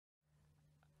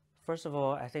First of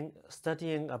all, I think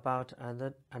studying about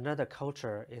another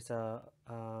culture is a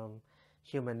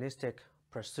humanistic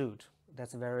pursuit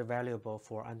that's very valuable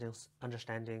for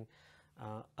understanding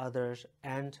others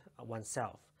and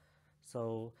oneself.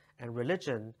 So, and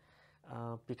religion,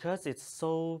 because it's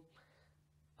so,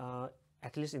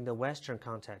 at least in the Western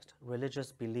context,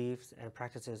 religious beliefs and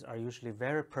practices are usually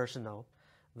very personal,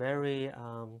 very,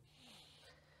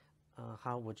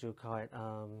 how would you call it,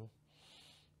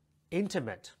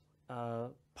 intimate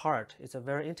part. It's a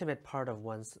very intimate part of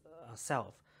one's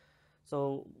self.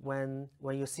 So when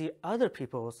you see other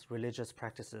people's religious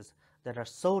practices that are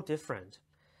so different,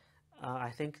 I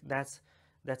think that's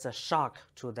a shock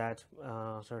to that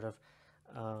sort of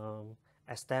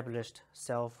established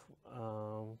self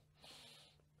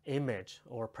image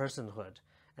or personhood,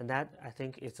 and that I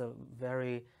think is a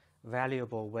very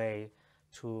valuable way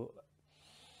to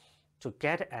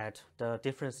get at the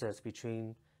differences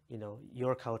between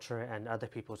your culture and other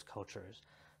people's cultures.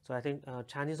 So I think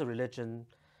Chinese religion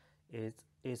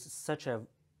is such a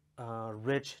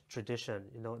rich tradition.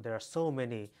 There are so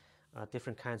many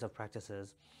different kinds of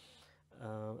practices,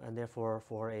 and therefore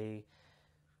for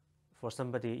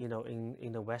somebody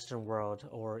in the Western world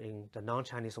or in the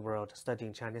non-Chinese world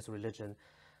studying Chinese religion,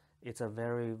 it's a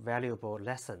very valuable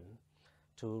lesson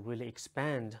to really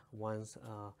expand one's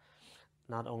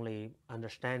not only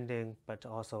understanding but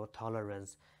also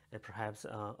tolerance and perhaps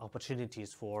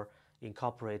opportunities for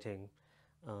incorporating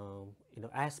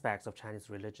aspects of Chinese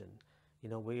religion.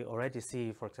 We already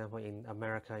see, for example, in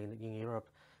America, in Europe,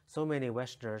 so many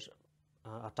Westerners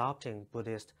adopting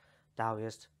Buddhist,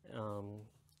 Taoist,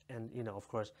 and of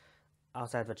course,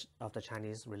 outside of the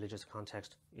Chinese religious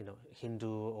context,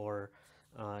 Hindu or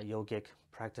yogic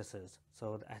practices.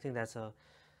 So I think that's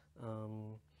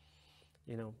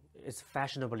it's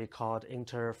fashionably called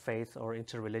interfaith or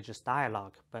interreligious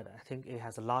dialogue, but I think it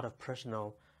has a lot of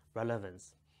personal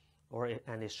relevance,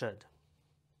 and it should.